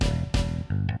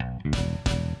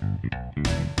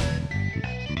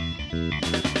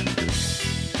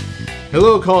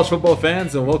Hello, college football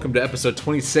fans, and welcome to episode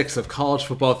 26 of College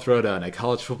Football Throwdown, a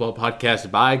college football podcast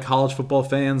by college football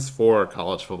fans for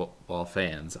college football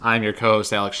fans. I'm your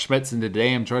co-host, Alex Schmitz, and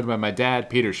today I'm joined by my dad,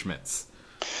 Peter Schmitz.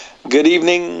 Good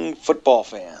evening, football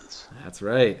fans. That's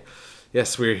right.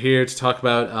 Yes, we're here to talk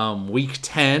about Week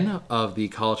 10 of the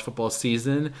college football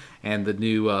season and the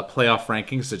new playoff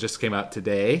rankings that just came out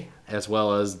today, as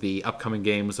well as the upcoming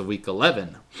games of Week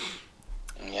 11.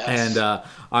 Yes. And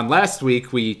on last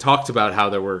week, we talked about how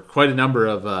there were quite a number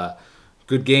of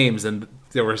good games, and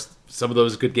there were some of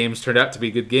those good games turned out to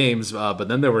be good games, but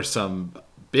then there were some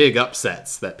big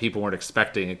upsets that people weren't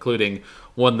expecting, including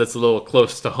one that's a little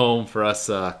close to home for us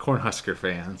Cornhusker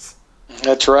fans.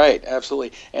 That's right,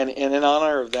 absolutely. And in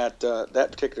honor of that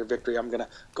particular victory, I'm going to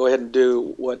go ahead and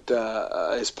do what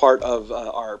is part of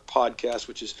our podcast,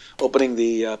 which is opening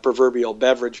the proverbial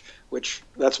beverage, which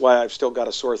that's why I've still got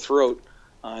a sore throat.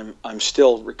 I'm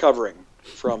still recovering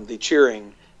from the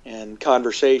cheering and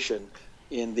conversation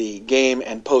in the game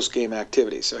and post-game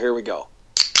activities. So here we go.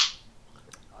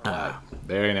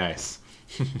 Very nice.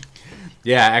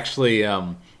 Yeah, actually,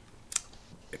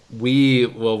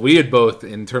 we had both,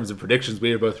 in terms of predictions, we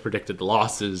had both predicted the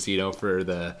losses, for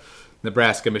the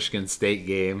Nebraska-Michigan State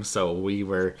game. So we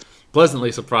were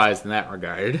pleasantly surprised in that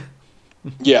regard.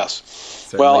 Yes.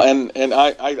 Certainly. Well, and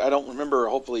I don't remember.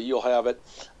 Hopefully you'll have it.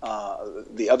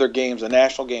 The other games, the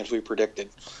national games we predicted,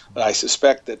 but I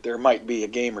suspect that there might be a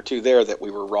game or two there that we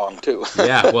were wrong too.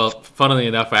 Yeah, well, funnily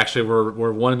enough, actually,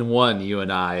 we're 1-1, you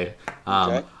and I.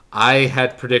 Okay. I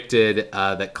had predicted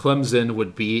that Clemson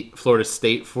would beat Florida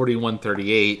State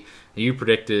 41-38, and you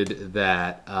predicted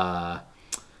that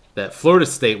that Florida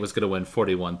State was going to win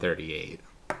 41-38.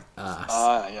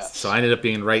 Yes. So I ended up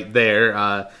being right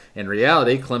there. In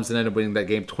reality, Clemson ended up winning that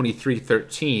game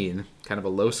 23-13, kind of a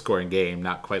low-scoring game,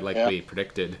 not quite like we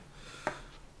predicted.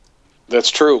 That's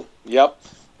true. Yep.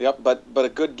 But a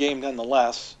good game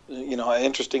nonetheless.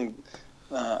 Interesting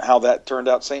how that turned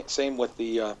out. Same with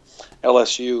the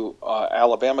LSU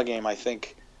Alabama game. I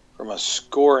think from a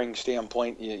scoring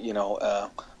standpoint,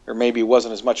 there maybe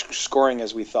wasn't as much scoring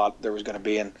as we thought there was going to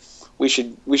be, and we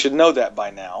should know that by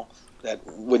now. That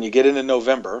when you get into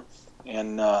November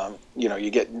and you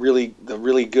get the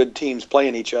really good teams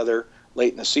playing each other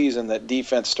late in the season, that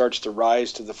defense starts to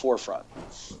rise to the forefront.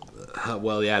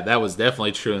 Well, yeah, that was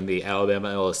definitely true in the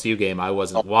Alabama-LSU game. I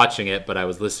wasn't watching it, but I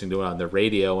was listening to it on the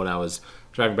radio when I was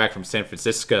driving back from San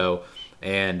Francisco,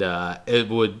 and I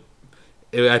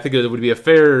think it would be a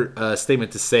fair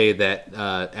statement to say that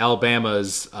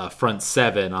Alabama's front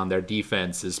seven on their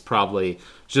defense is probably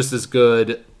just as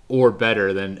good or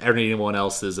better than anyone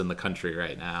else's in the country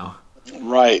right now.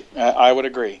 Right. I would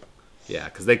agree. Yeah,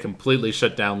 because they completely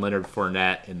shut down Leonard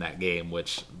Fournette in that game,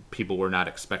 which people were not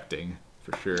expecting,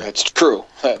 for sure. That's true.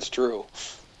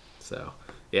 So,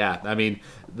 yeah,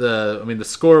 the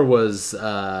score was,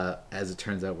 as it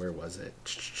turns out, where was it?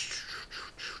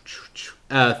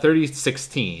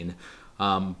 30-16,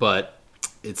 but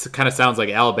it kind of sounds like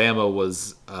Alabama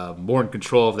was more in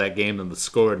control of that game than the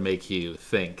score would make you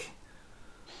think.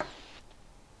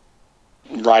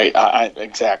 Right.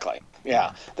 Exactly.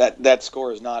 Yeah. That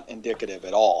score is not indicative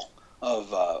at all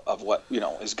of what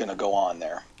is going to go on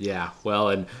there. Yeah. Well,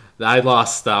 and I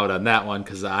lost out on that one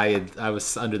because I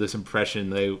was under this impression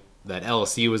that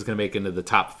LSU was going to make it into the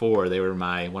top four. They were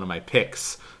one of my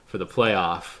picks for the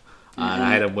playoff. And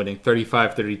I had them winning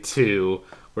 35-32,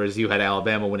 whereas you had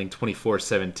Alabama winning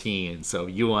 24-17. So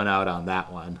you won out on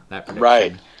that one. That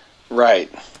prediction.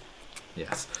 Right.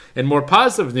 Yes. And more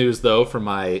positive news, though, for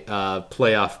my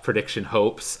playoff prediction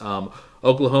hopes.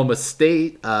 Oklahoma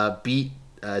State beat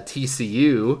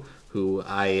TCU, who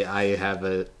I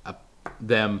have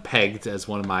them pegged as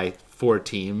one of my four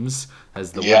teams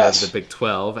as the winner of the Big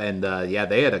 12. And,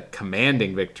 they had a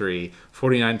commanding victory,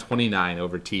 49-29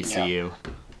 over TCU.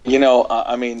 Yeah.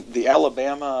 The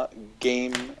Alabama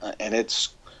game and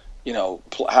its,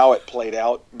 how it played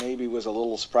out maybe was a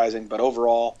little surprising, but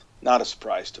overall, not a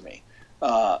surprise to me.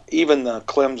 Even the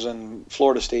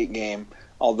Clemson-Florida State game,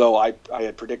 although I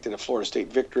had predicted a Florida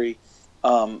State victory,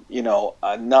 not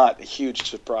a huge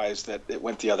surprise that it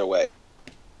went the other way.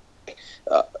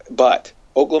 But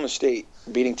Oklahoma State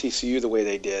beating TCU the way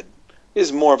they did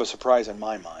is more of a surprise in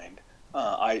my mind.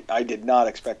 I did not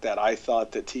expect that. I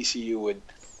thought that TCU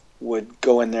would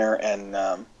go in there and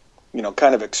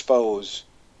kind of expose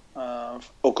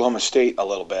Oklahoma State a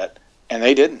little bit, and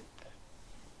they didn't.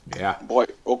 Yeah. Boy,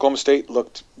 Oklahoma State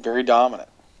looked very dominant.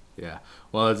 Yeah.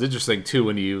 Well, it's interesting, too,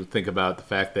 when you think about the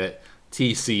fact that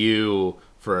TCU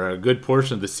for a good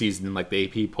portion of the season, like the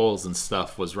AP polls and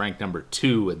stuff, was ranked number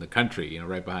 2 in the country,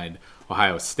 right behind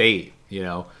Ohio State,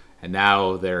 and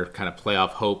now their kind of playoff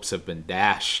hopes have been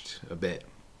dashed a bit.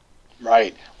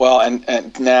 Right. Well,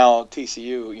 and now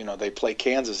TCU, they play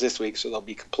Kansas this week, so they'll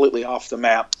be completely off the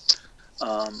map.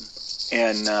 So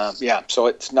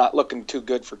it's not looking too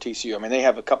good for TCU. I mean, they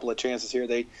have a couple of chances here.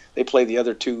 They play the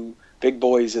other two big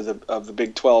boys of the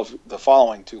Big 12 the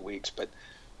following 2 weeks, but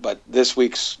this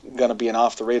week's going to be an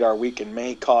off the radar week and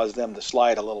may cause them to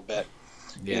slide a little bit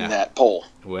in that poll.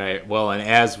 Right. Well, and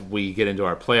as we get into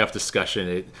our playoff discussion,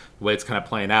 the way it's kind of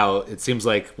playing out, it seems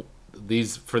like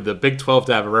for the Big 12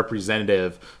 to have a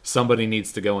representative, somebody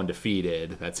needs to go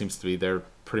undefeated. That seems to be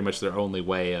pretty much their only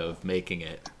way of making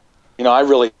it. I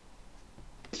really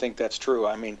think that's true.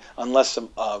 I mean, unless some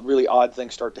really odd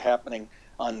things start to happening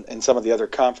in some of the other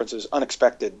conferences,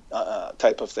 unexpected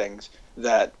type of things,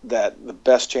 that the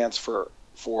best chance for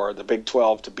the Big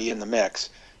 12 to be in the mix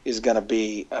is going to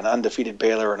be an undefeated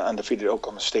Baylor and an undefeated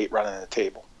Oklahoma State running the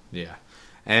table. Yeah.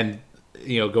 And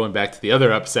going back to the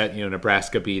other upset,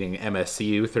 Nebraska beating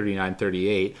MSU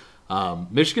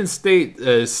 39-38. Michigan State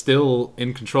is still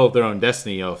in control of their own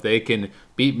destiny. If they can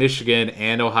beat Michigan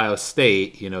and Ohio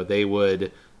State, they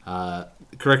would.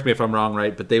 Correct me if I'm wrong,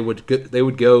 right? But they would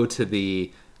go to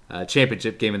the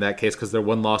championship game in that case, because their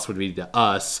one loss would be to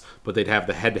us, but they'd have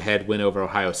the head-to-head win over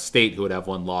Ohio State, who would have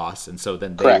one loss, and so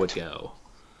then they would go.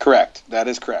 Correct. That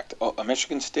is correct.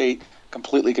 Michigan State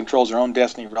completely controls their own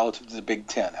destiny relative to the Big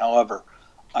Ten. However,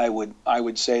 I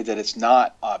would say that it's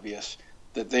not obvious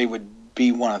that they would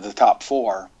be one of the top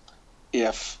 4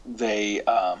 if they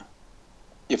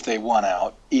won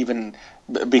out, even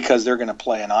because they're going to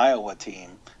play an Iowa team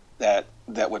that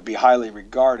would be highly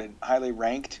regarded, highly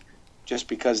ranked, just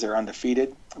because they're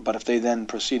undefeated. But if they then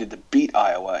proceeded to beat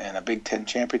Iowa in a Big Ten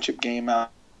championship game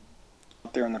out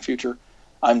there in the future,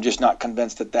 I'm just not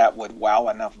convinced that would wow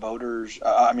enough voters.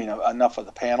 Enough of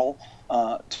the panel.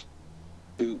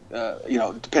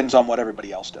 It depends on what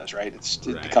everybody else does, right?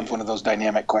 It becomes one of those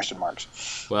dynamic question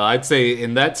marks. Well, I'd say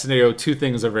in that scenario, 2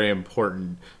 things are very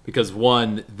important, because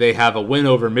one, they have a win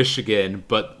over Michigan,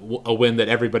 but a win that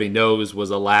everybody knows was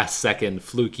a last-second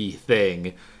fluky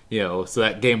thing. So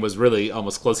that game was really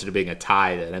almost closer to being a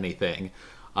tie than anything.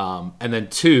 And then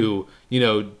 2,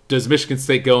 does Michigan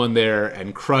State go in there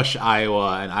and crush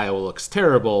Iowa and Iowa looks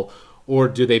terrible, or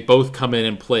do they both come in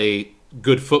and play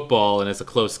good football and it's a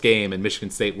close game and Michigan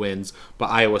State wins, but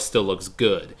Iowa still looks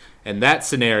good? In that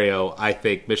scenario, I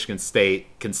think Michigan State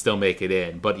can still make it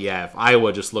in. But yeah, if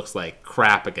Iowa just looks like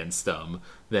crap against them,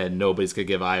 then nobody's going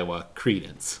to give Iowa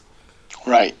credence.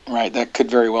 Right. That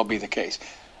could very well be the case.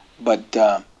 But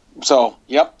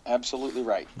yep, absolutely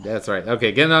right. That's right.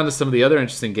 Okay, getting on to some of the other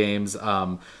interesting games.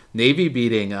 Navy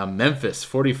beating Memphis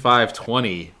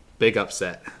 45-20. Big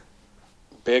upset.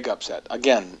 Big upset.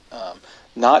 Again,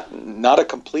 not a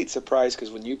complete surprise,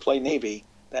 because when you play Navy,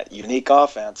 that unique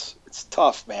offense, it's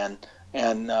tough, man.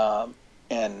 And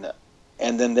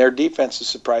then their defense is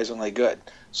surprisingly good.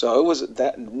 So it was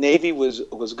that Navy was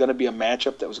going to be a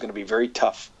matchup that was going to be very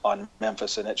tough on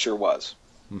Memphis, and it sure was.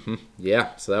 Mm-hmm.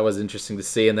 Yeah, so that was interesting to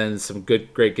see. And then some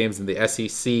great games in the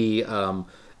SEC.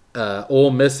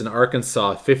 Ole Miss and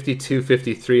Arkansas,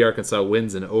 52-53. Arkansas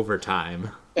wins in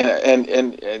overtime.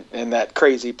 And that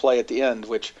crazy play at the end,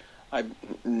 which I've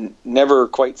never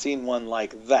quite seen one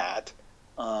like that.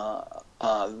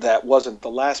 That wasn't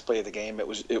the last play of the game. It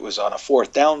was on a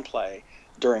 4th down play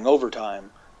during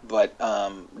overtime. But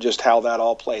just how that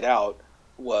all played out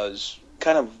was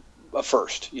kind of a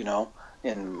first,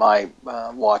 in my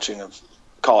watching of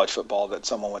college football, that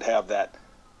someone would have that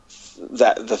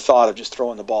the thought of just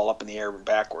throwing the ball up in the air and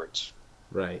backwards.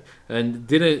 Right. And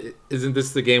isn't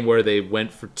this the game where they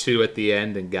went for 2 at the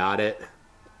end and got it?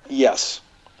 Yes.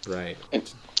 Right.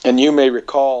 And you may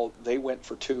recall they went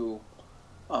for 2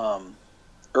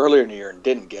 earlier in the year and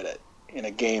didn't get it in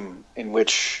a game in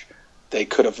which they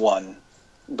could have won,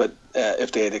 but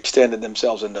if they had extended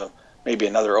themselves into maybe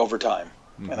another overtime.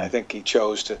 Mm-hmm. And I think he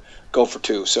chose to go for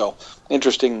 2. So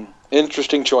interesting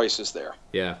choices there.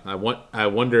 Yeah, I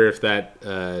wonder if that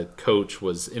coach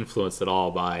was influenced at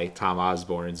all by Tom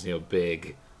Osborne's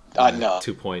big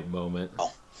 2-point moment.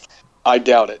 No. I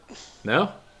doubt it.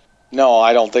 No,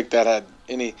 I don't think that had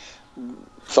any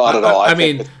thought at all.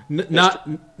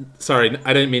 Sorry,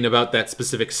 I didn't mean about that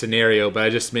specific scenario, but I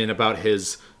just mean about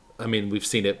his. I mean, we've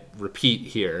seen it repeat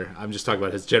here. I'm just talking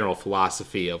about his general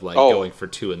philosophy of going for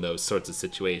 2 in those sorts of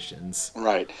situations.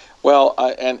 Right. Well,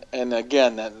 and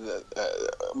again,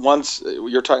 once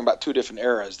you're talking about 2 different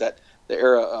eras. That the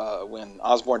era when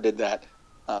Osborne did that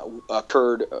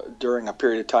occurred during a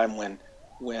period of time when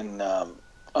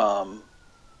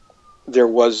there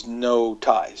was no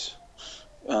ties.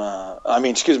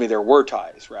 There were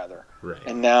ties rather, Right.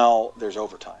 and now there's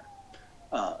overtime.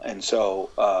 And so,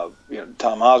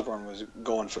 Tom Osborne was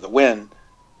going for the win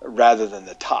rather than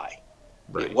the tie.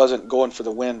 Right. It wasn't going for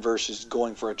the win versus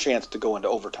going for a chance to go into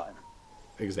overtime.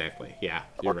 Exactly. Yeah.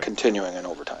 Or right. Continuing in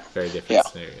overtime. Very different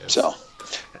scenarios. So,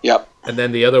 yep. And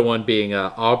then the other one being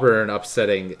Auburn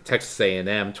upsetting Texas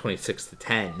A&M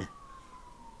 26-10.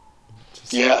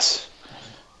 Yes.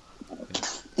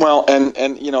 Well, and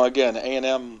again,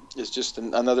 A&M is just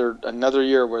another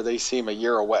year where they seem a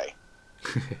year away.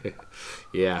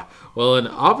 Yeah. Well, and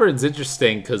Auburn's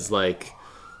interesting because,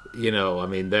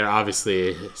 they're obviously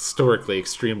a historically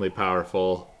extremely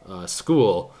powerful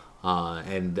school.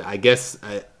 And I guess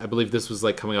I believe this was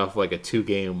coming off a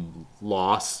 2-game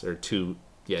loss or two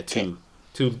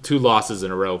losses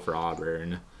in a row for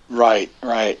Auburn. Right.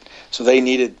 So they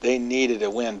needed a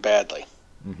win badly.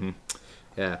 Mm-hmm.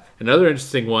 Yeah. Another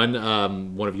interesting one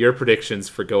of your predictions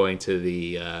for going to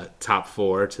the top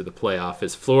 4 to the playoff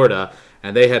is Florida,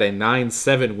 and they had a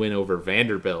 9-7 win over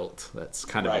Vanderbilt. That's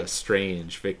kind of a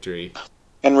strange victory.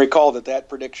 And recall that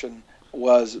prediction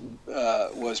was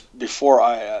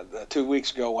before 2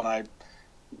 weeks ago when I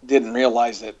didn't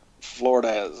realize that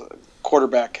Florida's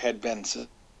quarterback had been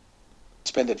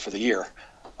suspended for the year.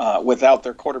 Without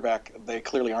their quarterback, they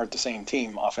clearly aren't the same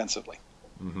team offensively.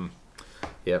 Mm-hmm.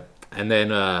 Yep. And then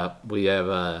we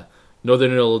have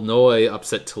Northern Illinois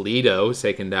upset Toledo,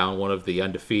 taking down one of the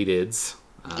undefeateds.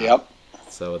 Yep.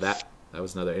 So that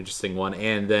was another interesting one.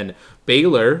 And then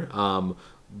Baylor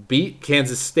beat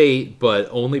Kansas State, but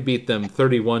only beat them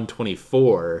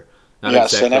 31-24.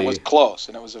 Yes, and it was close,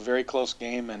 and it was a very close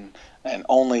game, and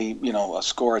only a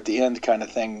score at the end kind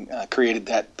of thing created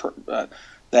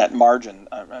that margin.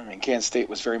 Kansas State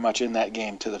was very much in that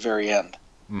game to the very end.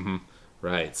 Mm-hmm.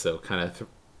 Right, so kind of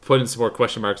putting some more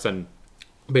question marks on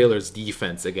Baylor's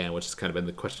defense again, which has kind of been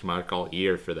the question mark all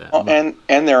year for them.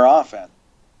 And their offense.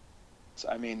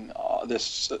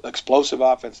 This explosive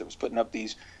offense that was putting up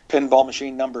these pinball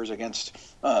machine numbers against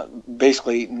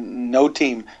basically no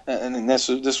team, and this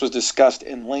was discussed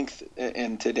in length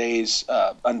in today's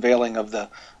unveiling of the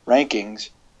rankings.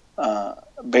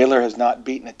 Baylor has not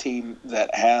beaten a team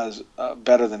that has a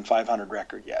better than 500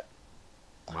 record yet.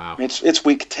 Wow, it's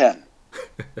week 10.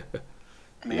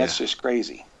 That's just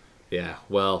crazy. Yeah,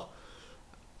 well,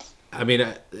 I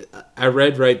read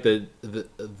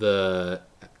the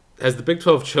has the Big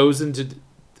 12 chosen to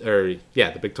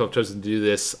do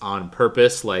this on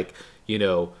purpose,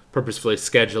 purposefully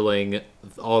scheduling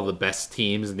all the best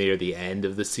teams near the end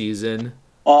of the season?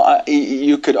 Well,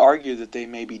 you could argue that they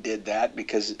maybe did that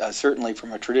because certainly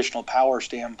from a traditional power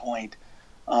standpoint,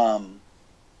 having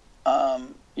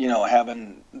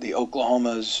the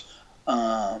Oklahomas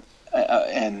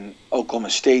and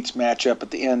Oklahoma State's matchup at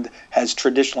the end has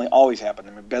traditionally always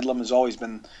happened. Bedlam has always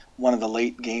been one of the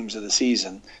late games of the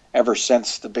season ever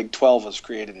since the Big 12 was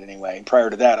created anyway. And prior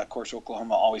to that, of course,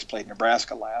 Oklahoma always played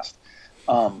Nebraska last.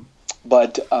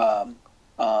 But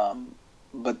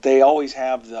they always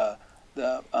have the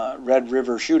Red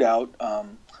River Shootout,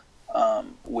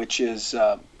 which is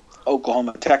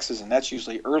Oklahoma, Texas, and that's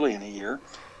usually early in the year.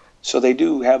 So they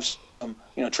do have some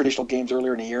traditional games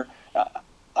earlier in the year.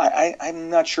 I'm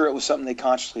not sure it was something they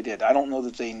consciously did. I don't know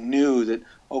that they knew that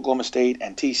Oklahoma State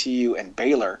and TCU and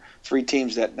Baylor, 3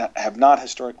 teams that have not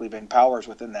historically been powers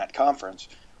within that conference,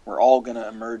 were all going to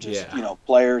emerge as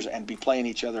players and be playing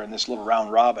each other in this little round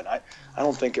robin. I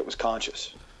don't think it was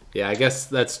conscious. Yeah, I guess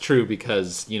that's true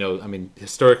because,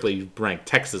 historically you rank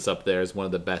Texas up there as one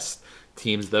of the best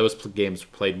teams. Those games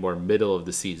were played more middle of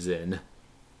the season.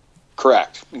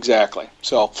 Correct, exactly.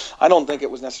 So I don't think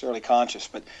it was necessarily conscious,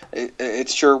 but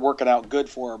it's sure working out good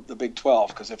for the Big 12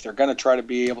 because if they're going to try to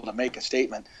be able to make a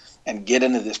statement and get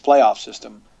into this playoff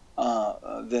system,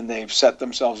 then they've set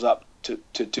themselves up to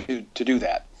do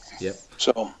that. Yep.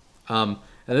 So, and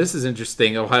this is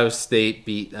interesting. Ohio State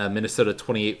beat Minnesota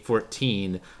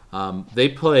 28-14. They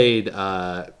played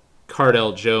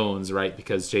Cardell Jones, right,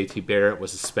 because J.T. Barrett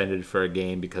was suspended for a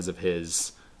game because of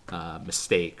his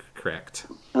mistake, correct?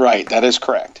 Right, that is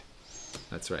correct.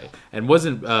 That's right. And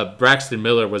wasn't Braxton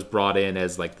Miller was brought in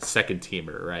as the second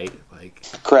teamer, right?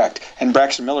 Correct. And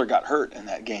Braxton Miller got hurt in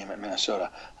that game at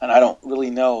Minnesota. And I don't really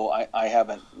know. I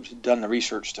haven't done the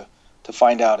research to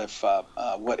find out if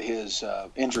what his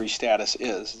injury status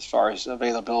is as far as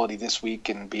availability this week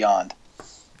and beyond.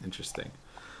 Interesting.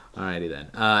 Alrighty then.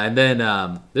 And then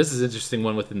this is an interesting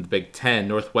one within the Big Ten.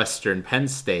 Northwestern, Penn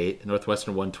State.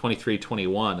 Northwestern won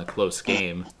 23-21, a close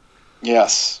game.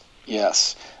 Yes.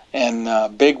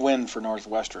 And big win for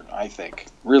Northwestern, I think.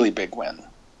 Really big win.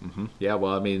 Mm-hmm. Yeah,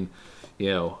 well,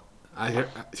 I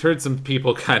heard some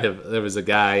people there was a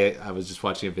guy, I was just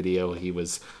watching a video, he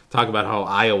was talking about how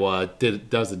Iowa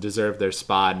doesn't deserve their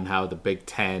spot and how the Big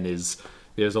Ten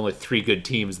there's only 3 good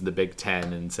teams in the Big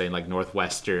Ten, and saying like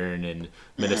Northwestern and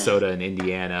Minnesota and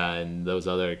Indiana and those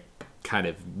other kind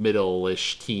of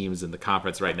middle-ish teams in the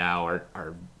conference right now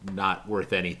are not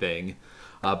worth anything.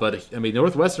 But I mean,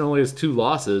 Northwestern only has 2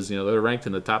 losses. They're ranked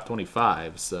in the top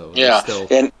 25. So yeah, still...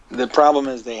 and the problem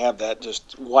is they have that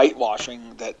just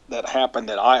whitewashing that happened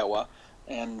at Iowa,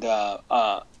 and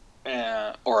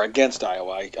or against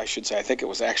Iowa, I should say. I think it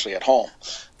was actually at home,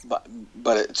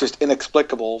 but it's just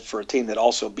inexplicable for a team that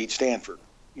also beat Stanford.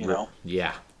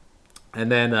 Yeah.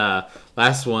 And then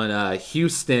last one,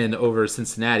 Houston over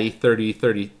Cincinnati,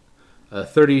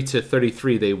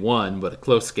 30-33. They won, but a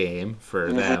close game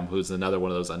for them, who's another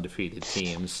one of those undefeated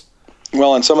teams.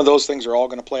 Well, and some of those things are all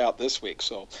going to play out this week.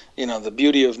 So, the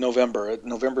beauty of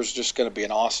November's just going to be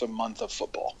an awesome month of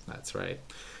football. That's right.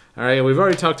 All right, we've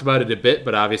already talked about it a bit,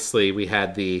 but obviously we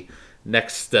had the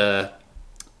newest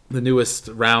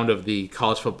round of the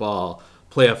college football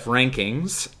playoff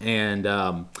rankings, and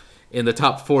in the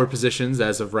top 4 positions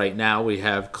as of right now, we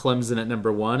have Clemson at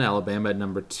number 1, Alabama at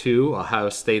number 2, Ohio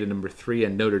State at number 3,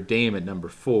 and Notre Dame at number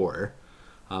 4.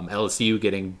 LSU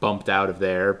getting bumped out of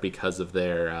there because of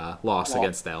their loss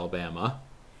against Alabama.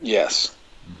 Yes.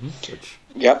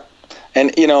 Mm-hmm. Yep.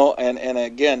 And and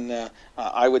again,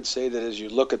 I would say that as you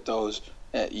look at those,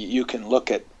 you can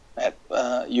look at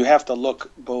you have to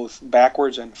look both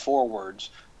backwards and forwards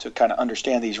to kind of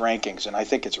understand these rankings. And I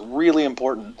think it's really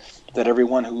important that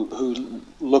everyone who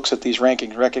looks at these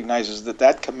rankings recognizes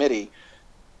that committee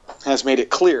has made it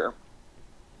clear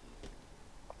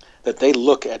that they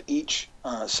look at each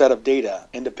set of data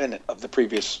independent of the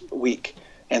previous week.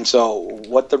 And so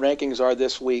what the rankings are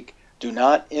this week do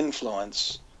not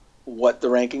influence what the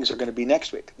rankings are going to be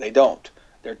next week. They don't.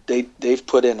 They've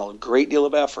put in a great deal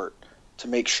of effort to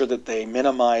make sure that they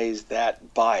minimize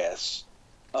that bias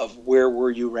of where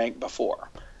were you ranked before.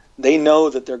 They know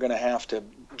that they're going to have to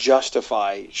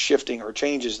justify shifting or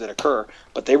changes that occur,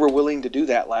 but they were willing to do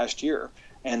that last year,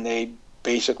 and they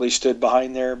basically stood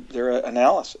behind their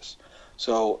analysis.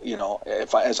 So,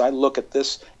 as I look at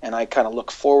this and I kind of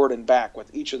look forward and back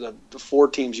with each of the 4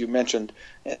 teams you mentioned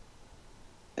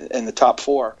in the top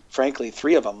 4, frankly,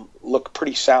 3 of them look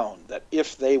pretty sound, that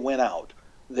if they win out,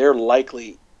 they're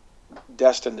likely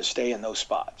destined to stay in those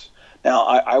spots. Now,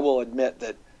 I will admit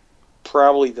that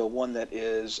probably the one that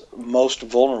is most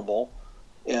vulnerable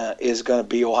is going to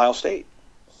be Ohio State.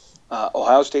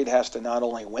 Ohio State has to not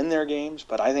only win their games,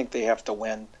 but I think they have to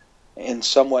win in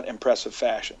somewhat impressive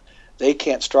fashion. They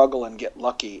can't struggle and get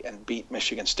lucky and beat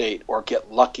Michigan State, or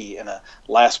get lucky in a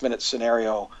last-minute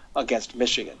scenario against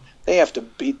Michigan. They have to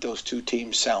beat those 2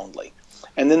 teams soundly.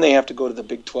 And then they have to go to the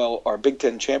Big 12 or Big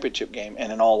 10 championship game,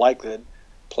 and in all likelihood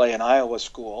play an Iowa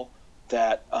school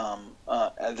that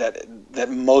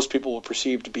most people will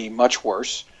perceive to be much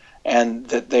worse, and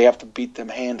that they have to beat them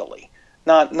handily.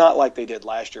 Not like they did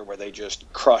last year where they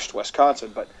just crushed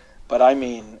Wisconsin, but I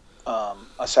mean a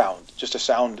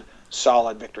sound,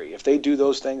 solid victory. If they do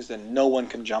those things, then no one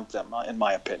can jump them, in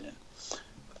my opinion.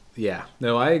 Yeah,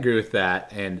 no, I agree with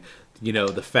that. And,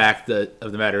 the fact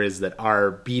of the matter is that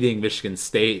our beating Michigan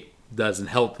State doesn't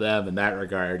help them in that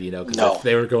regard, because if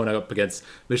they were going up against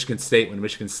Michigan State when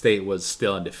Michigan State was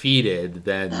still undefeated,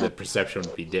 then the perception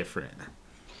would be different.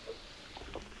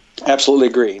 Absolutely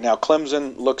agree. Now,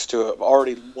 Clemson looks to have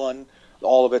already won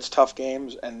all of its tough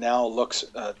games, and now looks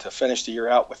to finish the year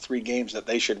out with 3 games that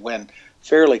they should win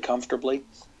fairly comfortably.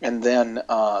 And then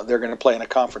they're going to play in a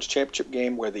conference championship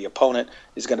game where the opponent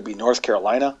is going to be North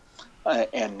Carolina.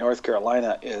 And North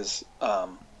Carolina is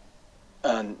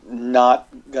not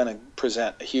going to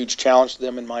present a huge challenge to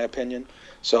them, in my opinion.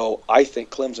 So I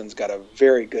think Clemson's got a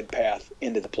very good path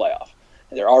into the playoff.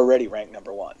 And they're already ranked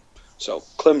number 1. So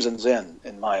Clemson's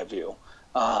in my view.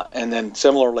 And then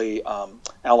similarly,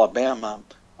 Alabama,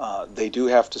 they do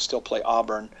have to still play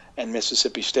Auburn and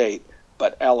Mississippi State.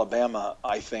 But Alabama,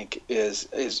 I think, is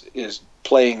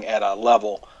playing at a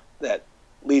level that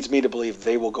leads me to believe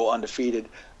they will go undefeated.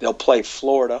 They'll play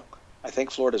Florida. I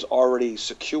think Florida's already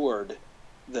secured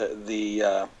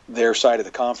their side of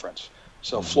the conference.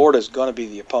 So Florida's going to be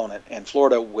the opponent, and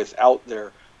Florida without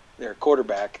their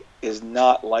quarterback is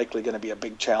not likely going to be a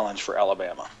big challenge for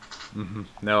Alabama. Mm-hmm.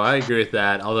 No, I agree with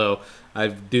that. Although I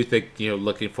do think,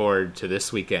 looking forward to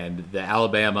this weekend, the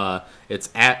Alabama, it's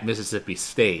at Mississippi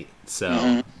State,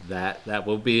 so that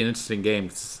will be an interesting game.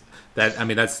 That's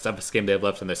the toughest game they have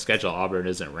left on their schedule. Auburn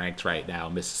isn't ranked right now.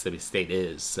 Mississippi State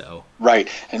is. So right,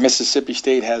 and Mississippi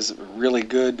State has a really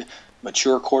good,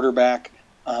 mature quarterback.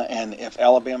 And if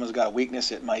Alabama's got a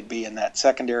weakness, it might be in that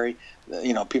secondary.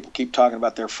 People keep talking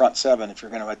about their front seven. If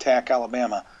you're going to attack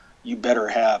Alabama, you better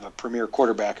have a premier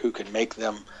quarterback who can make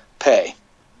them pay.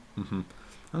 Mm-hmm.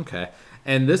 Okay.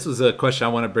 And this was a question I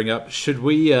want to bring up. Should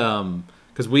we,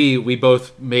 because we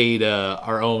both made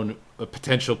our own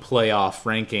potential playoff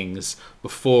rankings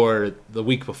before the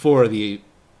week before the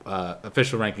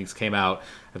official rankings came out.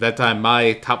 At that time,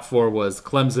 my top 4 was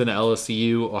Clemson,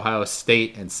 LSU, Ohio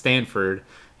State, and Stanford.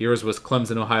 Yours was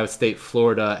Clemson, Ohio State,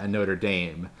 Florida, and Notre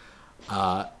Dame.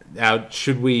 Now,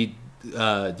 should we?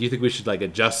 Do you think we should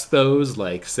adjust those?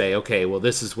 Like say, okay, well,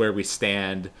 this is where we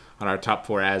stand on our top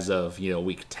 4 as of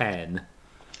week 10.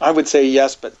 I would say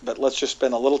yes, but let's just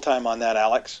spend a little time on that,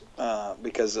 Alex,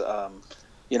 because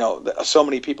so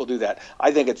many people do that.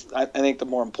 I think the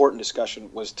more important discussion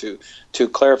was to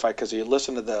clarify, because you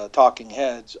listen to the talking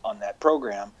heads on that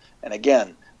program, and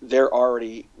again, they're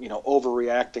already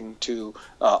overreacting to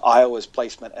Iowa's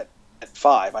placement at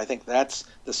 5. I think that's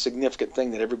the significant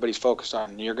thing that everybody's focused on,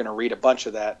 and you're going to read a bunch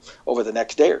of that over the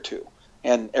next day or two,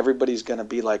 and everybody's going to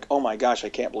be like, "Oh my gosh, I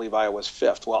can't believe Iowa's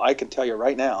 5th." Well, I can tell you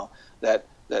right now that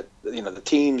the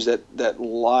teams that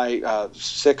lie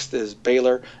 6th is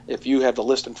Baylor. If you have the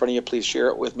list in front of you, please share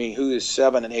it with me. Who is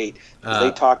 7 and 8?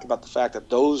 They talked about the fact that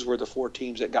those were the 4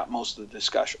 teams that got most of the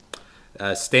discussion.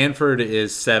 Stanford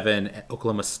is 7.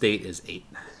 Oklahoma State is 8.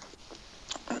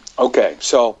 Okay,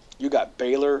 so you got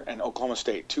Baylor and Oklahoma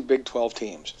State, 2 Big 12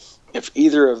 teams. If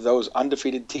either of those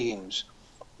undefeated teams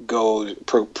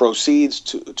proceeds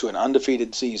to an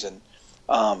undefeated season,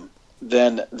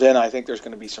 then I think there's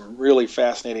going to be some really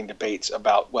fascinating debates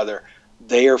about whether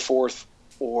they are 4th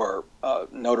or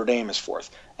Notre Dame is 4th.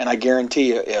 And I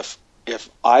guarantee you, if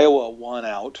Iowa won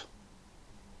out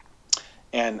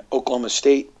and Oklahoma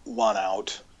State won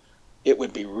out, it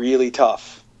would be really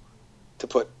tough to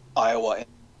put Iowa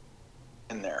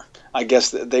in there. I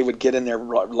guess they would get in there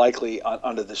likely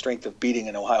under the strength of beating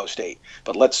an Ohio State.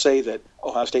 But let's say that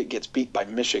Ohio State gets beat by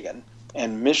Michigan,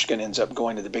 and Michigan ends up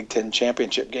going to the Big Ten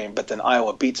championship game, but then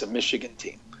Iowa beats a Michigan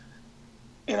team,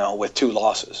 with 2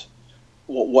 losses.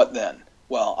 What then?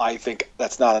 Well, I think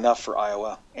that's not enough for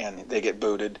Iowa, and they get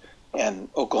booted, and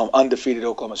undefeated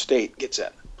Oklahoma State gets in.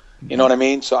 You know what I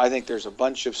mean? So I think there's a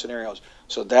bunch of scenarios.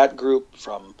 So that group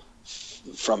from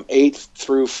 8th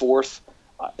through 4th,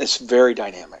 it's very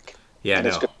dynamic. Yeah, and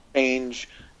it's going to change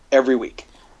every week.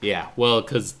 Yeah, well,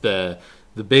 because the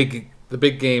big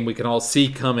game we can all see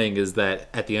coming is that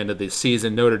at the end of the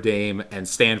season, Notre Dame and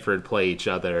Stanford play each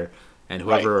other, and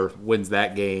whoever wins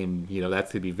that game,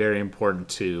 that's going to be very important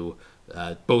to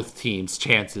both teams'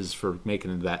 chances for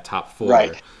making into that top 4.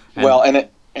 Right.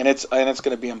 And it's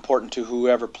going to be important to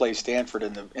whoever plays Stanford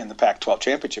in the Pac-12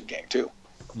 championship game too.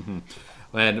 Mm-hmm.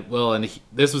 And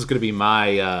this was going to be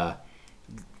my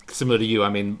similar to you. I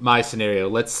mean, my scenario.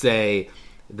 Let's say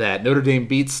that Notre Dame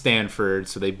beats Stanford,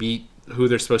 so they beat who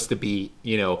they're supposed to beat,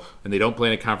 and they don't play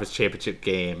in a conference championship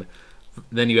game.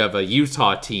 Then you have a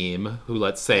Utah team who,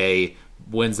 let's say,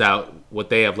 wins out what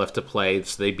they have left to play,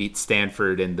 so they beat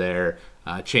Stanford in their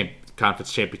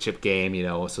conference championship game,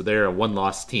 so they're a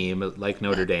 1-loss team like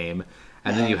Notre Dame.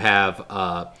 And then you have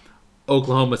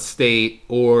Oklahoma State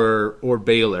or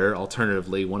Baylor,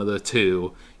 alternatively, one of the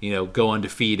two, go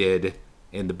undefeated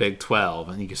in the Big 12.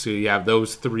 And so you have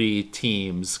those 3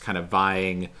 teams kind of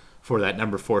vying for that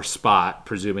number 4 spot,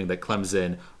 presuming that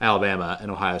Clemson, Alabama,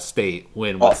 and Ohio State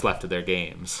win what's left of their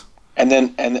games.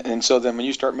 And so then when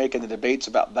you start making the debates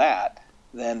about that,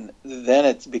 then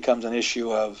it becomes an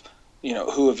issue of,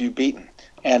 who have you beaten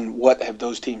and what have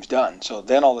those teams done? So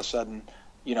then all of a sudden,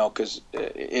 because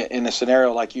in a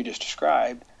scenario like you just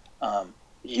described,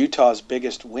 Utah's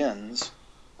biggest wins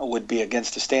would be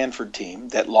against a Stanford team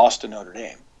that lost to Notre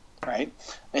Dame, right?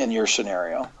 In your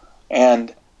scenario,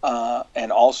 and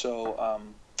also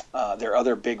their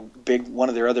other big one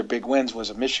of their other big wins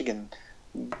was a Michigan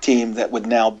team that would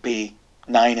now be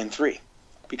 9-3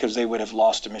 because they would have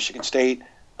lost to Michigan State,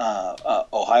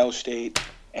 Ohio State,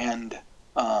 and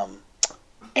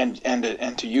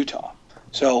to Utah.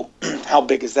 So how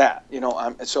big is that?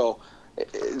 So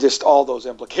just all those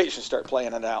implications start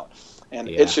playing it out. And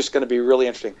it's just going to be really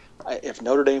interesting. If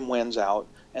Notre Dame wins out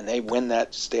and they win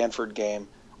that Stanford game,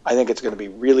 I think it's going to be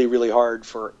really, really hard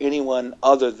for anyone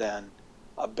other than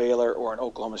a Baylor or an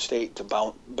Oklahoma State to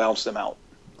bounce them out.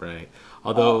 Right.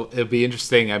 Although it'd be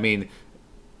interesting. I mean,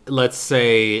 let's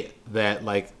say that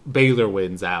Baylor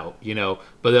wins out,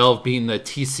 but they'll have beaten the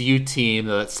TCU team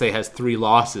that, let's say, has 3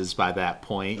 losses by that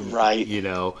point. Right.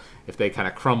 If they kind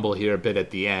of crumble here a bit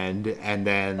at the end, and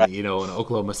then an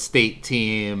Oklahoma State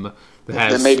team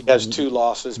that maybe has 2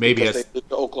 losses because they lose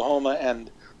to Oklahoma and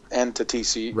and to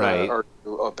TC Right. or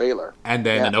to Baylor. And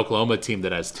then Yeah. an Oklahoma team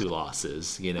that has 2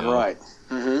 losses, Right.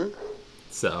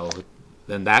 So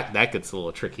then that gets a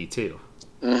little tricky too.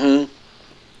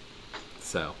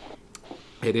 So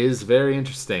it is very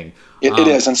interesting. It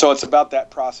is, and so it's about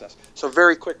that process. So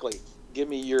very quickly, give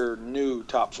me your new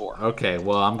top 4. Okay,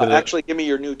 well, I'm going to... Actually, give me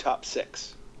your new top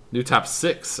 6. New top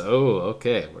 6. Oh,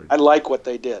 okay. I like what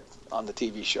they did on the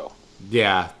TV show.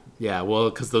 Yeah, well,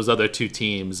 because those other 2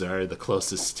 teams are the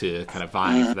closest to kind of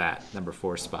vying for that number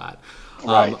 4 spot.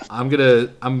 Right. I'm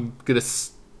gonna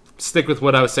stick with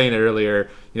what I was saying earlier.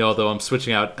 Although I'm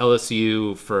switching out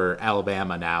LSU for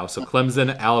Alabama now. So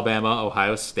Clemson, Alabama,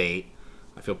 Ohio State.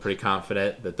 I feel pretty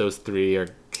confident that those 3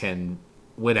 can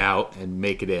win out and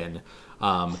make it in.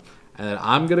 And then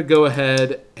I'm gonna go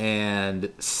ahead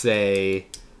and say,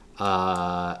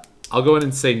 I'll go ahead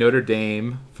and say Notre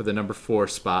Dame for the number 4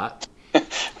 spot.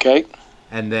 Okay.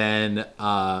 And then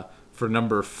for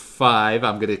number 5,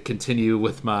 I'm going to continue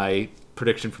with my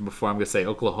prediction from before. I'm going to say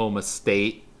Oklahoma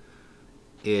State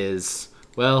is,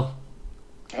 well,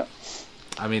 Yep.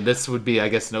 I mean, this would be, I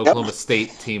guess, an Oklahoma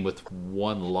State team with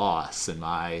 1 loss in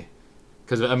my...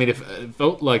 Because, I mean, if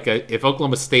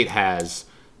Oklahoma State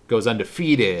goes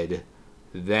undefeated,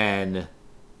 then...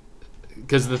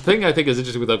 Because the thing I think is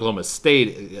interesting with Oklahoma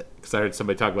State, because I heard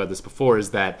somebody talk about this before,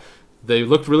 is that they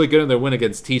looked really good in their win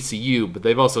against TCU, but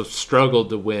they've also struggled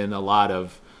to win a lot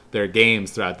of their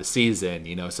games throughout the season.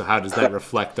 So how does that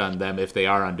reflect on them if they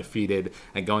are undefeated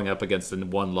and going up against a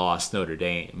 1-loss Notre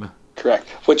Dame? Correct.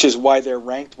 Which is why they're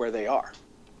ranked where they are.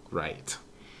 Right.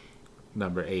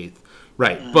 Number 8.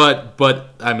 Right.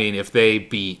 But I mean, if they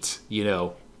beat,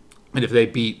 and if they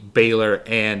beat Baylor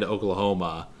and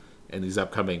Oklahoma in these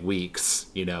upcoming weeks,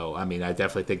 I mean, I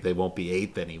definitely think they won't be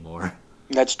 8th anymore.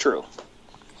 That's true.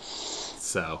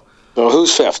 So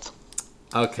who's 5th?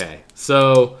 Okay,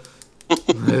 so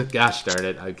gosh darn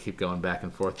it, I keep going back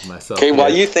and forth with myself. Okay, here.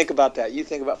 while you think about that, you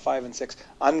think about 5 and 6.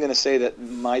 I'm going to say that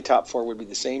my top 4 would be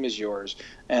the same as yours,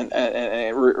 and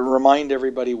remind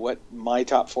everybody what my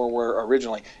top 4 were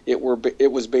originally. It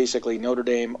was basically Notre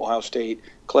Dame, Ohio State,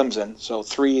 Clemson. So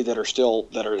 3 that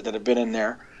have been in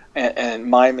there. And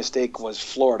my mistake was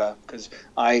Florida, because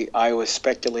I was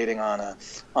speculating on a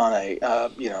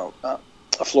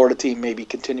Florida team maybe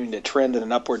continuing to trend in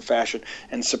an upward fashion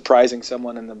and surprising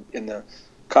someone in the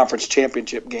conference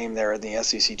championship game there, in the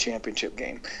SEC championship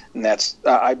game. And that's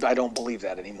I don't believe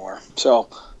that anymore. So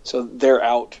they're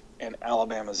out and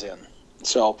Alabama's in.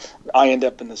 So I end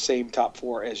up in the same top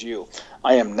 4 as you.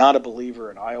 I am not a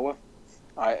believer in Iowa.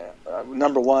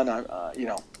 Number one,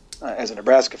 as a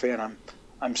Nebraska fan,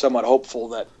 I'm somewhat hopeful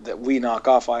that we knock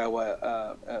off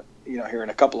Iowa, here in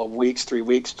a couple of weeks, 3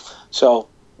 weeks. So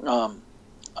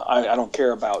I don't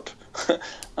care about.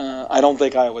 I don't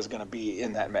think Iowa's going to be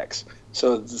in that mix.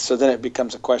 So then it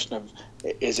becomes a question of,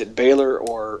 is it Baylor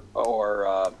or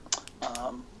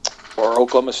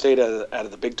Oklahoma State out of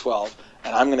the Big 12?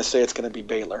 And I'm going to say it's going to be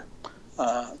Baylor,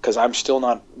 because I'm still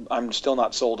not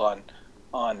sold on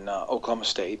Oklahoma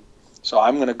State. So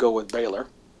I'm going to go with Baylor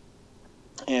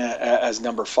as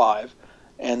number 5,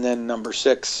 and then number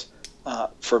 6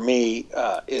 for me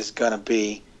is going to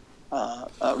be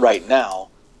right now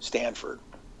Stanford.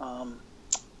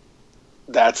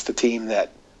 That's the team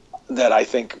that I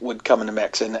think would come in the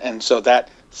mix, and so that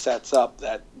sets up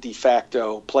that de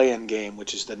facto play-in game,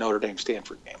 which is the Notre Dame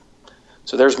Stanford game.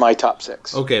 So there's my top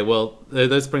 6. Okay, well,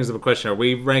 this brings up a question: are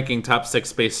we ranking top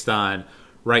 6 based on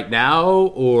right now,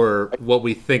 or what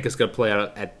we think is going to play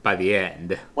out by the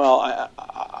end? Well,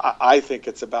 I think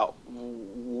it's about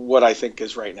what I think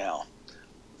is right now.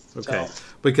 Okay,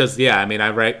 because I mean,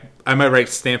 I might rank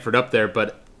Stanford up there,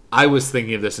 but I was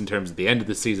thinking of this in terms of the end of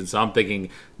the season. So I'm thinking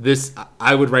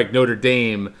I would rank Notre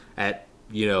Dame at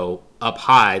up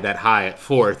high, that high at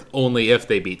 4th, only if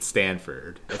they beat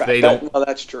Stanford. If they don't, no,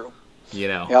 that's true.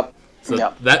 Yep. So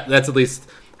yep. That's at least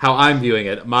how I'm viewing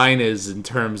it. Mine is in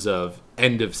terms of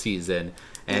end of season.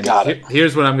 And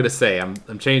here's what I'm going to say.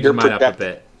 I'm changing mine up a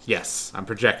bit. Yes, I'm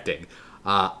projecting.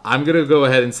 I'm going to go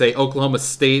ahead and say Oklahoma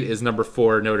State is number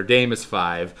 4, Notre Dame is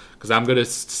 5, because I'm going to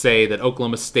say that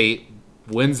Oklahoma State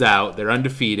wins out, they're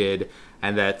undefeated,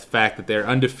 and that fact that they're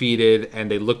undefeated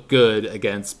and they look good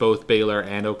against both Baylor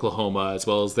and Oklahoma, as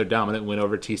well as their dominant win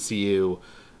over TCU,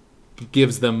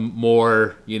 gives them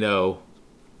more,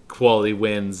 quality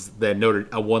wins than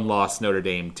a one-loss Notre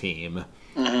Dame team.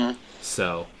 Mm-hmm.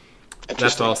 So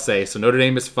that's all I'll say. So Notre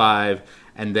Dame is 5,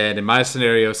 and then in my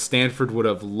scenario, Stanford would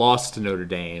have lost to Notre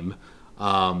Dame.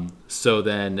 So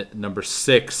then number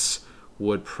 6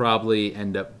 would probably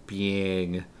end up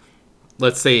being,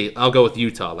 let's say, I'll go with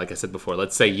Utah, like I said before.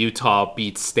 Let's say Utah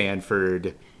beats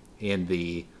Stanford in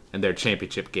the in their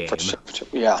championship game.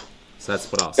 Yeah. So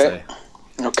that's what I'll Okay.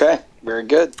 say. Okay. Very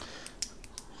good.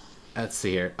 Let's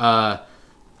see here. Yeah,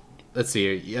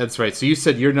 that's right. So you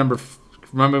said your number.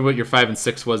 Remember what your 5 and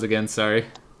 6 was again? Sorry.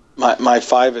 My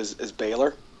 5 is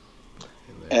Baylor,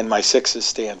 and my 6 is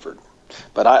Stanford.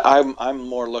 But I'm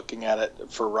more looking at it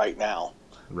for right now.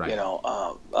 Right. You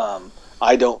know,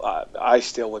 I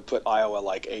still would put Iowa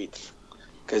like 8th,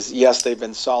 because yes, they've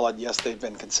been solid, yes, they've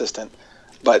been consistent,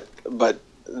 but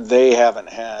they haven't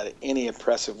had any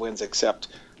impressive wins except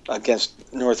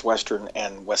against Northwestern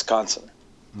and Wisconsin.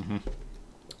 Mm-hmm.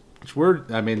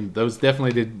 Those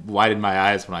definitely did widen my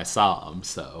eyes when I saw them.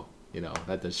 So,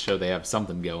 that does show they have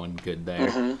something going good there.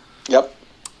 Mm-hmm. Yep.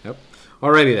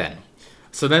 Alrighty then.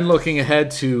 So then looking ahead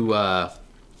to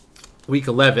week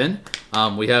 11,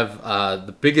 we have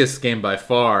the biggest game by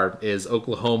far is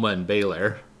Oklahoma and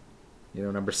Baylor.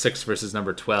 Number 6 versus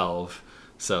number 12.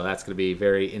 So that's going to be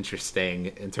very interesting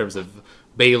in terms of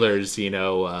Baylor's,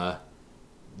 their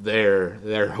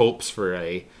hopes for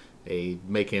a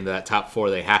making into that top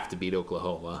 4. They have to beat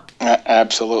Oklahoma.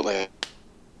 Absolutely.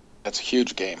 That's a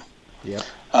huge game. Yep.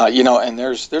 And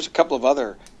there's a couple of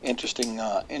other interesting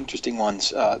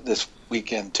ones this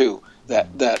weekend too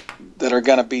that are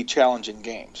going to be challenging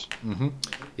games. Mm-hmm.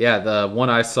 Yeah, the one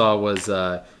I saw was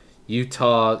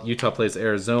Utah plays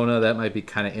Arizona. That might be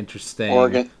kind of interesting.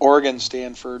 Oregon,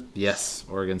 Stanford. Yes,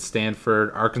 Oregon,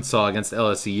 Stanford. Arkansas against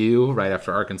LSU right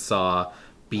after Arkansas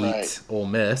beat Ole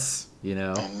Miss.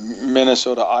 And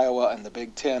Minnesota, Iowa, and the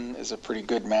Big Ten is a pretty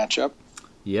good matchup.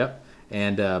 Yep.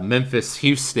 And Memphis,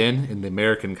 Houston in the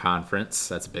American Conference.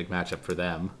 That's a big matchup for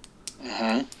them.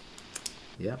 Mm-hmm.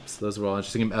 Yep. So those are all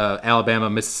interesting. Alabama,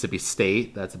 Mississippi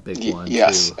State. That's a big one.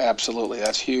 Yes, too. Absolutely.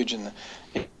 That's huge in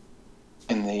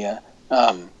the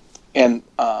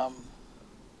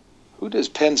who does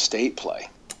Penn State play?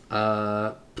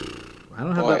 I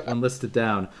don't have that one listed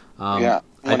down. I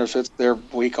wonder if it's their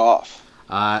week off.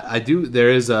 I do. There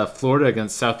is Florida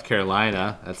against South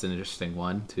Carolina. That's an interesting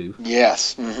one too.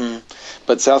 Yes, mm-hmm.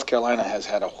 But South Carolina has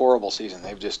had a horrible season.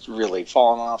 They've just really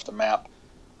fallen off the map.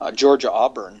 Georgia,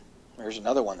 Auburn. There's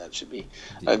another one that should be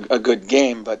a good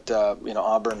game. But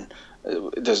Auburn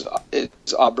is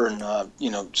Auburn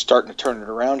starting to turn it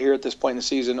around here at this point in the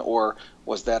season, or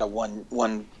was that a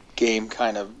one game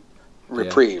kind of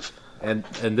reprieve? Yeah.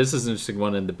 And this is an interesting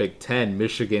one in the Big Ten.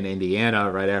 Michigan,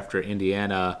 Indiana. Right after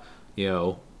Indiana.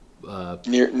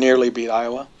 Nearly beat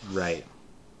Iowa. Right.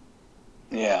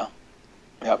 Yeah.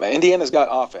 But Indiana's got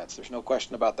offense. There's no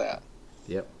question about that.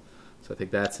 Yep. So I think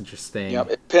that's interesting. Yeah.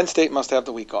 Penn State must have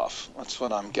the week off. That's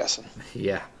what I'm guessing.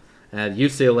 Yeah. And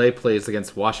UCLA plays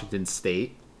against Washington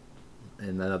State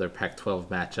in another Pac-12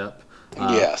 matchup.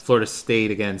 Yes. Florida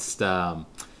State against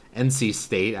NC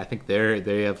State. I think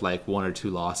they have like 1 or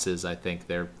 2 losses. I think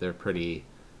they're pretty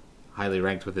highly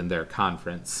ranked within their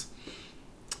conference.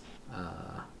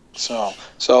 So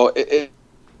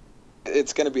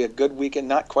it's going to be a good weekend,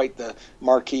 not quite the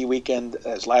marquee weekend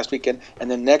as last weekend. And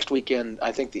then next weekend,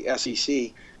 I think the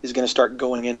SEC is going to start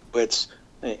going into its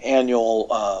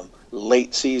annual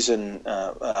late season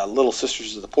Little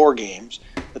Sisters of the Poor games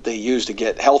that they use to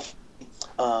get healthy.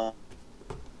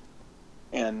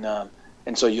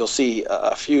 And so you'll see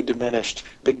a few diminished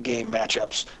big game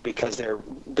matchups because they're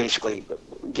basically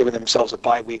giving themselves a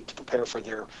bye week to prepare for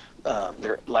their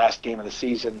last game of the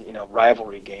season,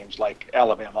 rivalry games like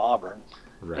Alabama-Auburn.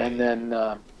 Right. And then,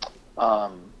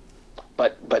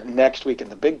 but next week in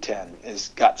the Big Ten has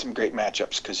got some great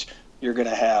matchups because you're going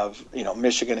to have,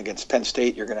 Michigan against Penn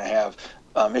State. You're going to have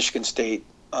Michigan State,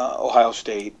 Ohio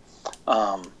State.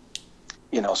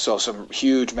 So some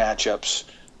huge matchups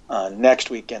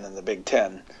next weekend in the Big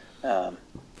Ten.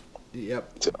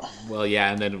 Yep. So. Well,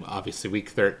 yeah, and then obviously week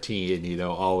 13,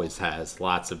 always has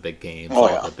lots of big games,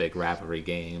 the big rivalry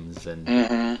games and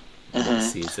the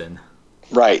season.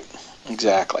 Right.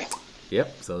 Exactly.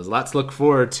 Yep. So there's lots to look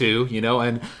forward to,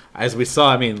 and as we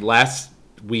saw,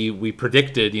 we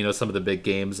predicted, some of the big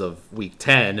games of week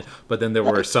 10, but then there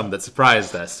were some that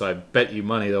surprised us. So I bet you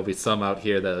money there'll be some out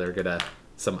here that are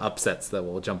some upsets that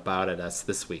will jump out at us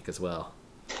this week as well.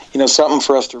 Something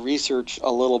for us to research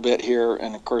a little bit here,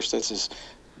 and of course this is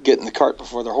getting the cart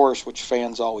before the horse, which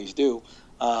fans always do,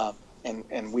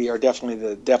 and we are definitely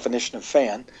the definition of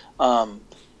fan.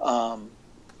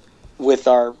 With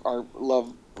our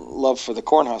love for the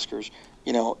Cornhuskers,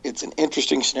 it's an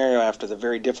interesting scenario after the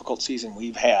very difficult season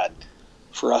we've had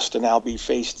for us to now be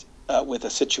faced with a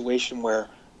situation where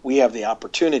we have the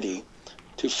opportunity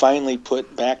to finally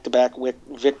put back-to-back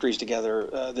victories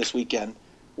together this weekend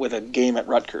with a game at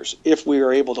Rutgers. If we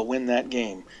are able to win that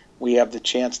game, we have the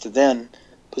chance to then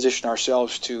position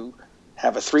ourselves to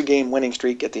have a 3-game winning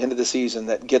streak at the end of the season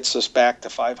that gets us back to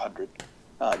 500,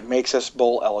 makes us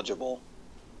bowl eligible,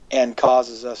 and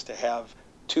causes us to have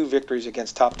 2 victories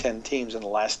against top 10 teams in the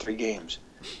last 3 games.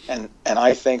 And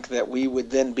I think that we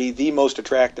would then be the most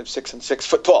attractive 6-6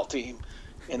 football team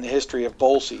in the history of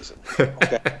bowl season.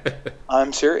 Okay,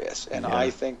 I'm serious, and I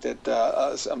think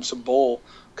that some bowl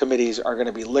committees are going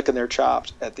to be licking their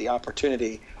chops at the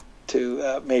opportunity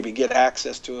to maybe get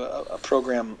access to a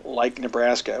program like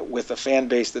Nebraska with a fan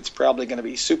base that's probably going to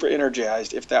be super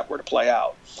energized if that were to play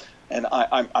out. And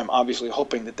I'm obviously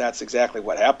hoping that that's exactly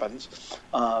what happens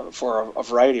for a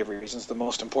variety of reasons. The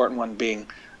most important one being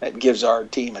it gives our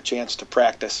team a chance to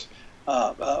practice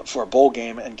for a bowl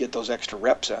game and get those extra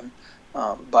reps in.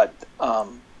 But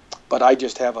I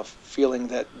just have a feeling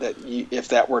that if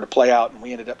that were to play out and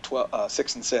we ended up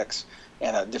 6-6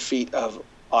 and a defeat of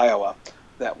Iowa,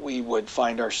 that we would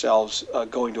find ourselves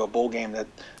going to a bowl game that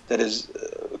is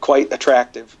quite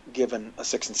attractive given a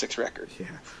 6-6 record. Yeah.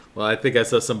 Well, I think I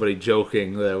saw somebody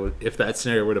joking that if that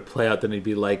scenario were to play out, then it'd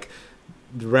be like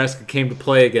Nebraska came to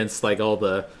play against like all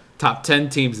the top 10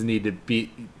 teams that need to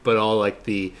beat, but all like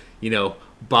the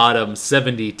bottom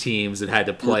 70 teams that had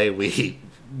to play, we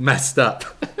messed up.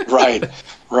 Right,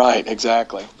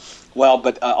 exactly. Well,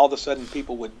 but all of a sudden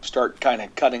people would start kind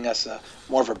of cutting us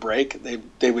more of a break.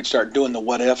 They would start doing the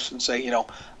what ifs and say,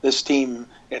 this team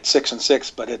at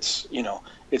 6-6, but it's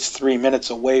 3 minutes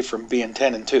away from being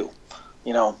 10-2.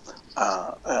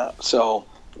 So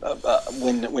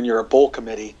when you're a bowl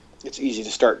committee, it's easy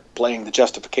to start playing the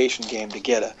justification game to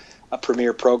get a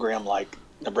premier program like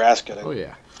Nebraska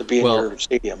to be in your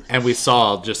stadium. And we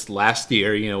saw just last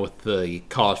year, with the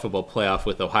college football playoff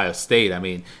with Ohio State. I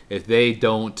mean, if they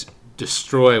don't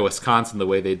destroy Wisconsin the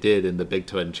way they did in the Big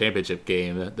 12 championship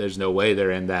game, there's no way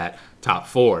they're in that top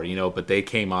 4, but they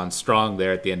came on strong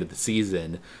there at the end of the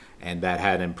season, and that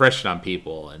had an impression on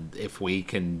people. And if we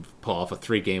can pull off a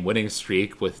 3-game winning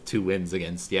streak with 2 wins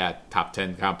against top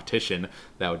 10 competition,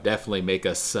 that would definitely make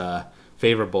us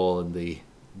favorable in the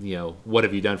what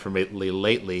have you done for me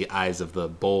lately eyes of the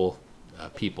bowl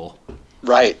people.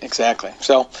 Right, exactly.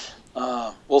 So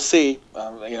we'll see.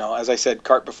 As I said,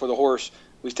 cart before the horse.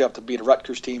 We still have to beat a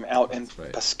Rutgers team out in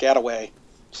Piscataway.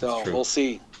 So we'll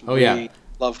see. We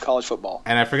love college football.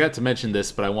 And I forgot to mention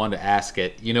this, but I wanted to ask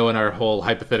it. In our whole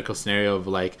hypothetical scenario of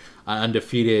like an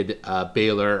undefeated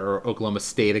Baylor or Oklahoma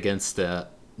State against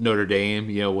Notre Dame,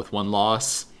 with 1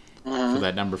 loss for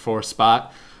that number 4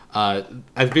 spot. I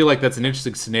feel like that's an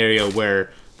interesting scenario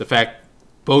where the fact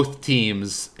both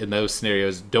teams in those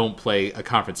scenarios don't play a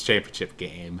conference championship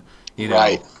game,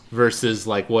 versus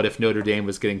like what if Notre Dame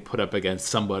was getting put up against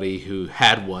somebody who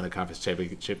had won a conference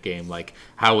championship game? Like,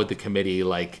 how would the committee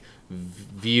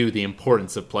view the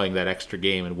importance of playing that extra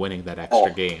game and winning that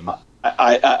extra game?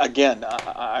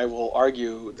 I will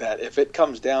argue that if it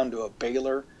comes down to a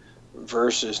Baylor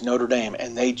versus Notre Dame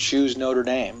and they choose Notre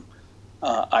Dame,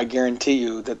 I guarantee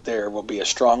you that there will be a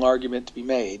strong argument to be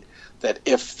made that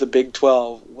if the Big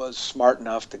 12 was smart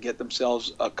enough to get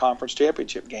themselves a conference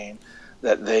championship game,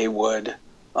 that they would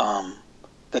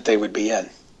be in.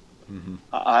 Mm-hmm.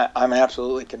 I'm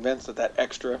absolutely convinced that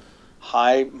extra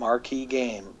high marquee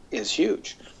game is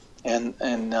huge, and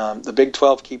the Big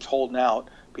 12 keeps holding out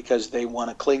because they want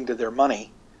to cling to their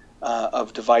money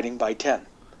of dividing by 10,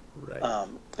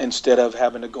 instead of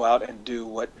having to go out and do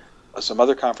what some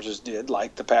other conferences did,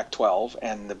 like the Pac-12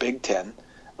 and the Big 10,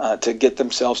 to get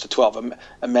themselves to 12.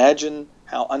 Imagine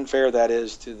how unfair that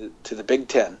is to the Big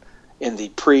 10 in the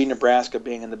pre-Nebraska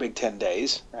being in the Big 10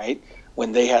 days, right?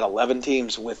 When they had 11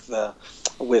 teams for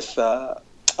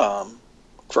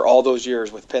all those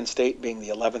years, with Penn State being the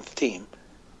 11th team,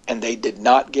 and they did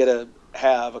not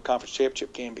have a conference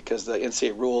championship game because the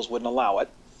NCAA rules wouldn't allow it,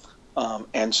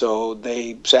 and so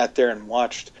they sat there and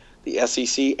watched the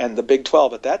SEC and the Big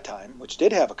 12 at that time, which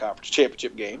did have a conference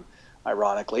championship game,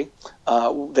 ironically.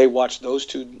 They watched those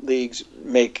 2 leagues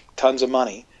make tons of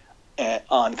money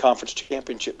on conference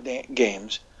championship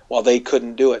games, while they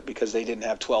couldn't do it because they didn't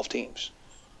have 12 teams.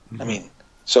 Mm-hmm. I mean,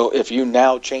 so if you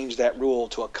now change that rule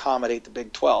to accommodate the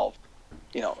Big 12,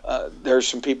 there's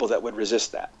some people that would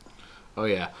resist that. Oh,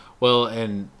 yeah. Well,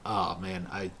 and, oh, man,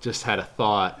 I just had a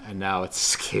thought, and now it's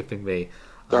escaping me.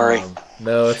 Sorry.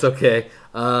 No, it's okay.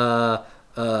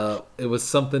 It was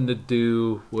something to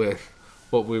do with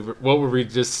what were we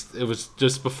just, it was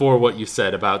just before what you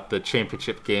said about the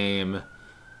championship game.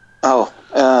 Oh,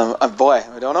 boy,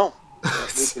 I don't know. We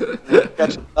can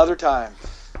catch it another time.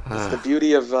 It's the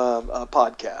beauty of a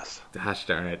podcast. Gosh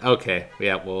darn it. Okay.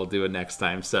 Yeah, we'll do it next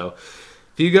time. So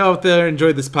if you go out there and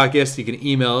enjoyed this podcast, you can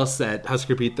email us at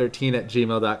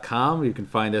huskerpete13@gmail.com. You can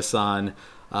find us on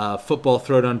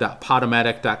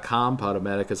footballthrowdown.podomatic.com.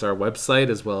 Podomatic is our website,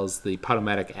 as well as the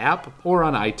Podomatic app, or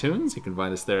on iTunes. You can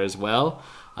find us there as well.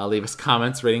 Leave us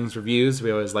comments, ratings, reviews.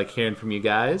 We always like hearing from you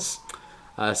guys.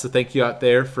 So thank you out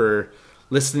there for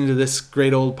listening to this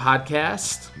great old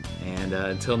podcast. And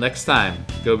until next time,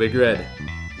 go Big Red.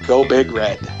 Go Big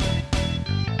Red.